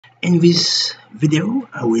In this video,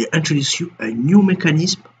 I will introduce you a new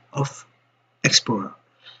mechanism of Explorer.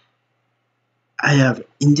 I have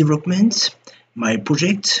in development my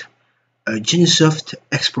project GenuiSoft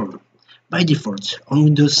Explorer. By default, on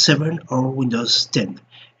Windows 7 or Windows 10,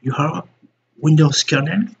 you have Windows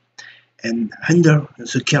kernel, and under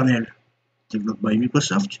the kernel developed by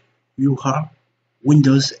Microsoft, you have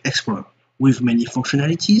Windows Explorer with many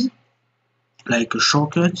functionalities like a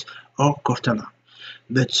shortcut or Cortana.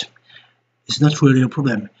 But it's not really a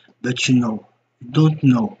problem. But you don't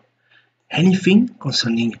know anything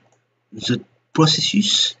concerning the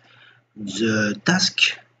processes, the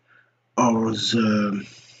task, or the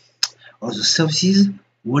services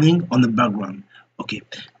running on the background. Okay,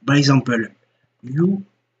 by example, you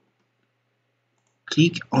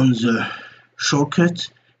click on the shortcut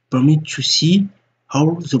permit to see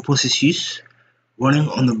how the processes running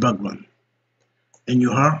on the background, and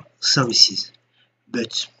you have services.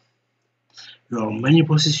 But there are many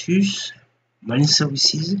processes, many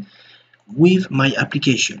services with my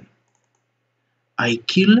application. I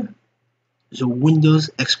kill the Windows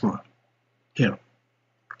Explorer here.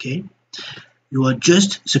 Okay, you are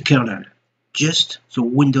just the kernel, just the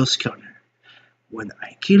Windows kernel. When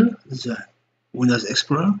I kill the Windows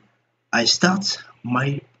Explorer, I start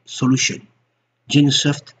my solution,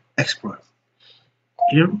 GenuiSoft Explorer.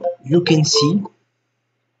 Here you can see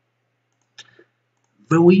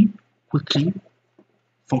very quickly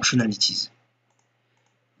functionalities,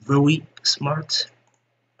 very smart.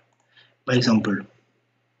 By example,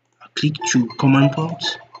 I click to command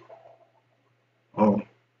prompt or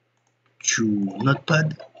to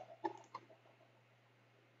notepad.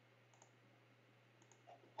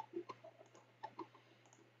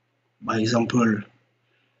 By example,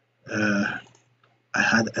 I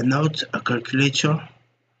had a note, a calculator,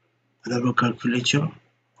 another calculator,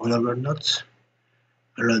 another note,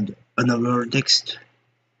 another text.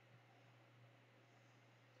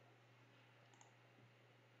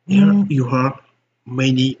 Here you have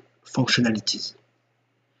many functionalities.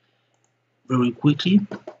 Very quickly,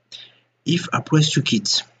 if I press 2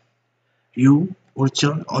 keys, you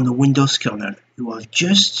return on the Windows kernel. You are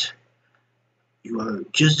just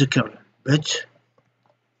the kernel. But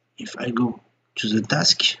if I go to the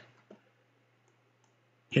task,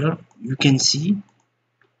 here you can see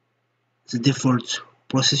the default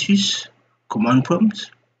processes, command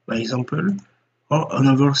prompt, by example, or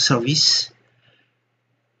another service.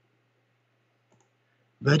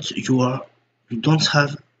 But you don't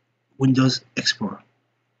have Windows Explorer.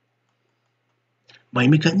 My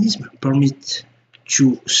mechanism permits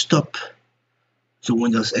to stop the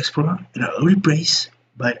Windows Explorer and I replace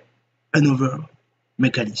by another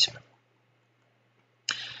mechanism.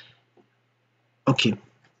 Okay,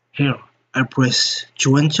 here I press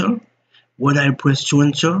to enter. When I press to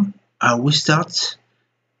enter, I will start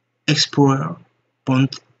Explorer.exe.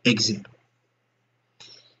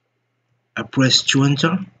 I press to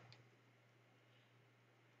enter,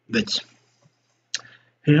 but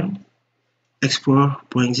here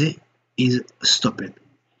Explorer.exe is stopped.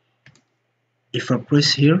 If I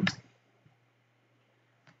press here,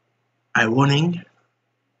 I running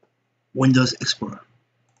Windows Explorer.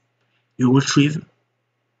 You retrieve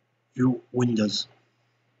your Windows.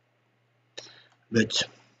 But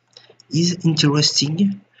it's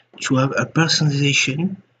interesting to have a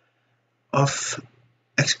personalization of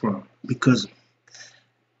Explorer, because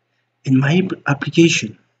in my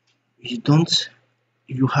application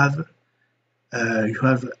you have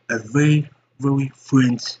a very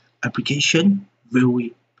fluent application,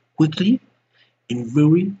 very quickly and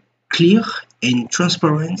very clear and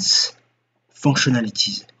transparent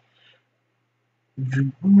functionalities.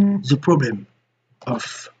 The problem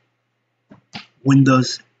of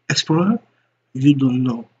Windows Explorer, you don't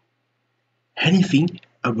know anything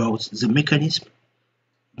about the mechanism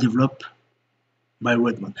developed by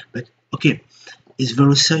Redmond. But okay, it's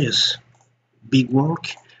very serious, big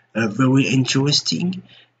work, very interesting.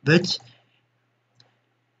 But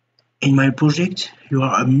in my project, you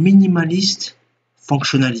are a minimalist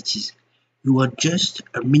functionalities. You are just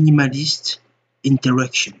a minimalist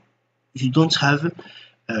interaction. You don't have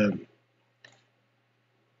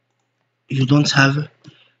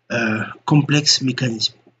complex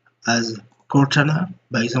mechanism as Cortana.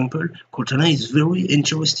 By example, Cortana is very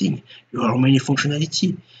interesting. You have many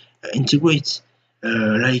functionality integrate,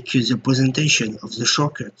 like the presentation of the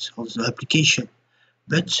shortcut of the application.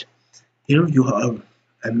 But here you have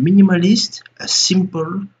a minimalist, a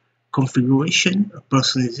simple configuration, a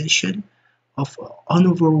personalization of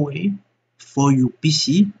another way for your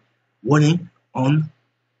PC running on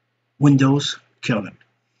Windows kernel.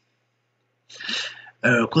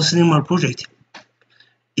 concerning my project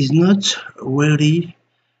is not really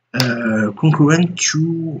concurrent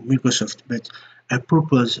to Microsoft, but I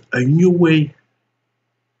propose a new way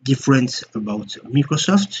different about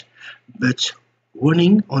Microsoft, but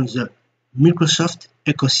running on the Microsoft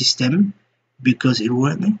ecosystem because it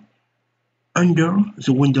runs under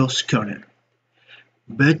the Windows kernel.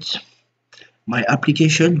 But my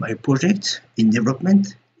application, my project in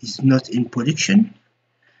development is not in production.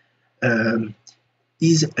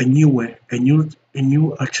 Is a new way, a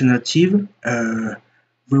new alternative,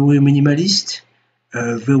 very minimalist,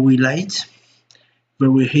 very light,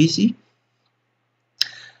 very easy.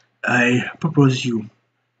 I propose you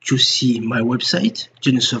to see my website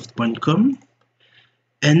GenuiSoft.com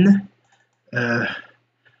and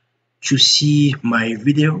to see my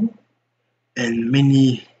video and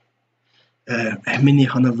many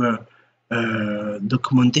other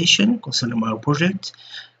documentation concerning my project.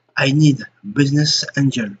 I need business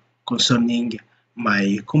angel concerning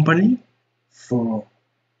my company for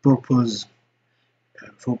purpose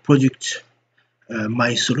for product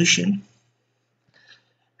my solution.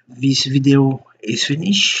 This video is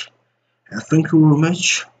finished. Thank you very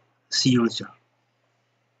much. See you later.